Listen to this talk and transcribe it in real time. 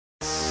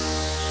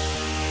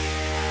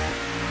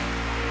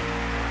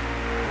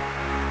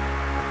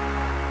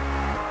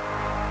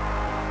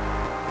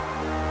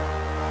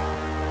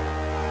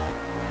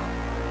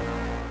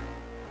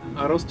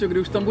A Rostě, kdy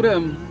už tam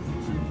budem?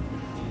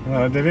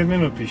 9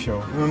 minut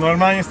píšou. No,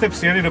 normálně jste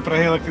přijeli do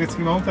Prahy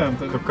elektrickým autem.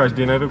 To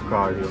každý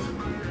nedokáže.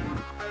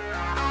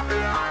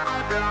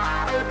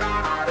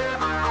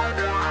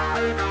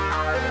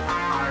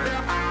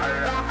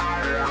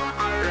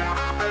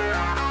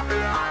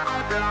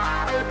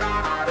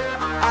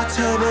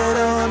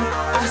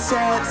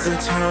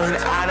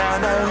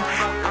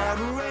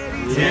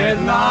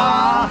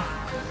 Jedna!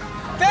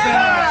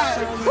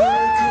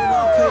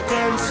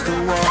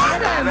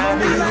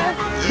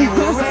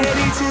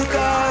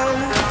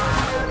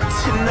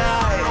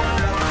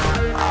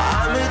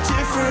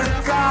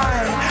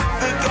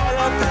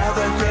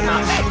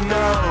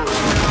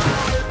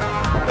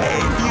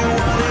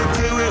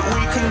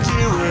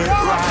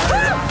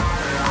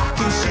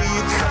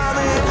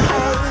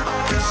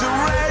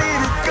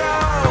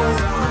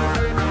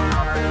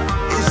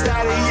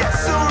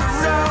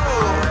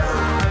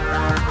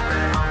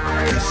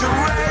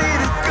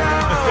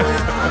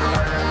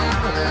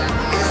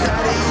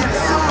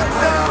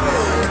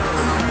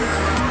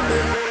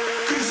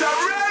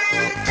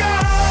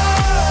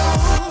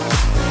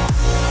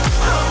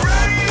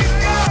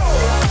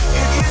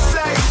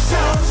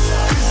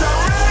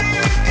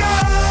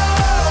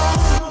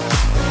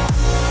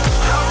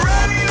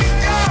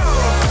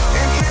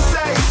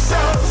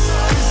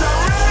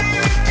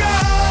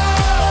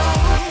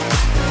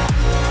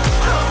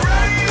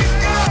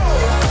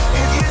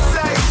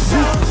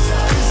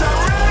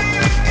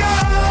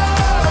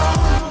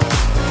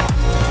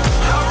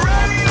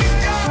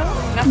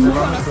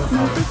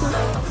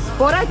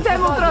 Poraďte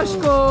mu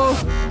trošku!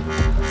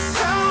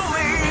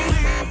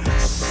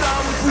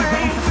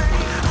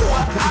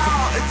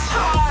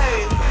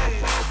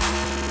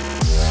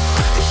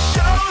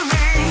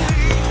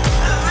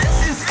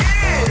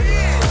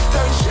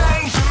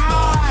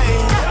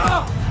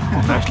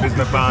 Našli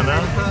jsme pána.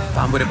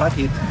 Pán bude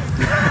platit.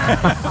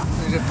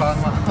 Takže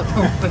pán má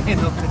to úplně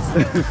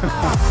dobře.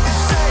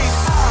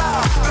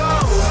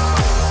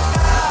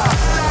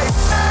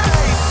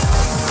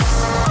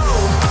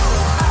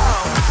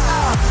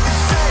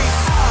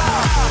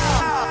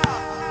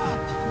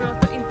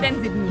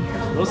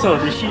 No co,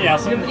 Děšíně, já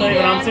jsem tady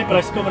v rámci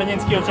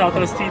pražsko-brněnského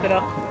přátelství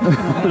teda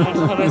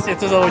dnes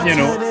něco za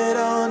hodinu.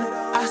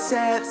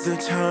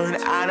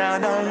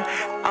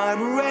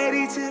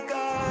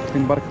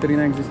 Ten bar, který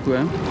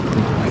neexistuje.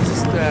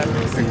 Existuje,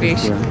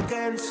 spíš.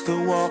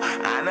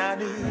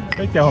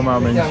 Teď ho má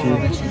menší.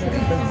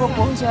 Po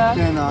pohře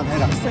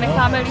se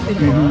necháme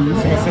líbit.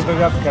 Musíme se to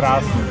dělat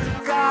krásně.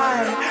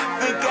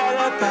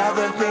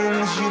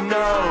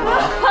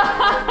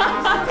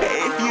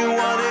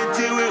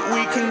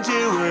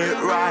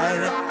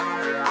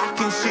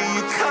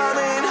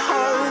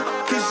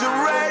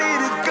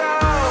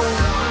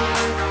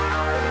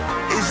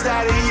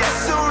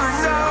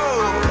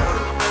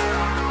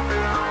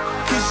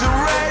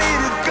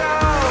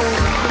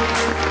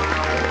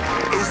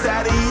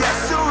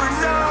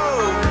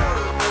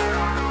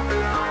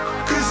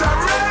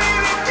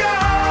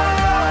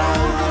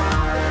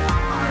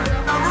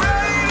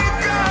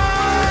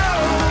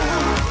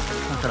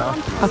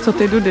 A co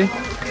ty, Dudy?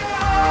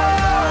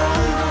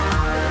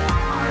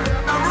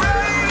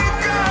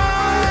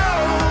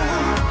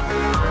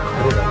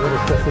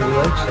 Jste se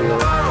vylečil.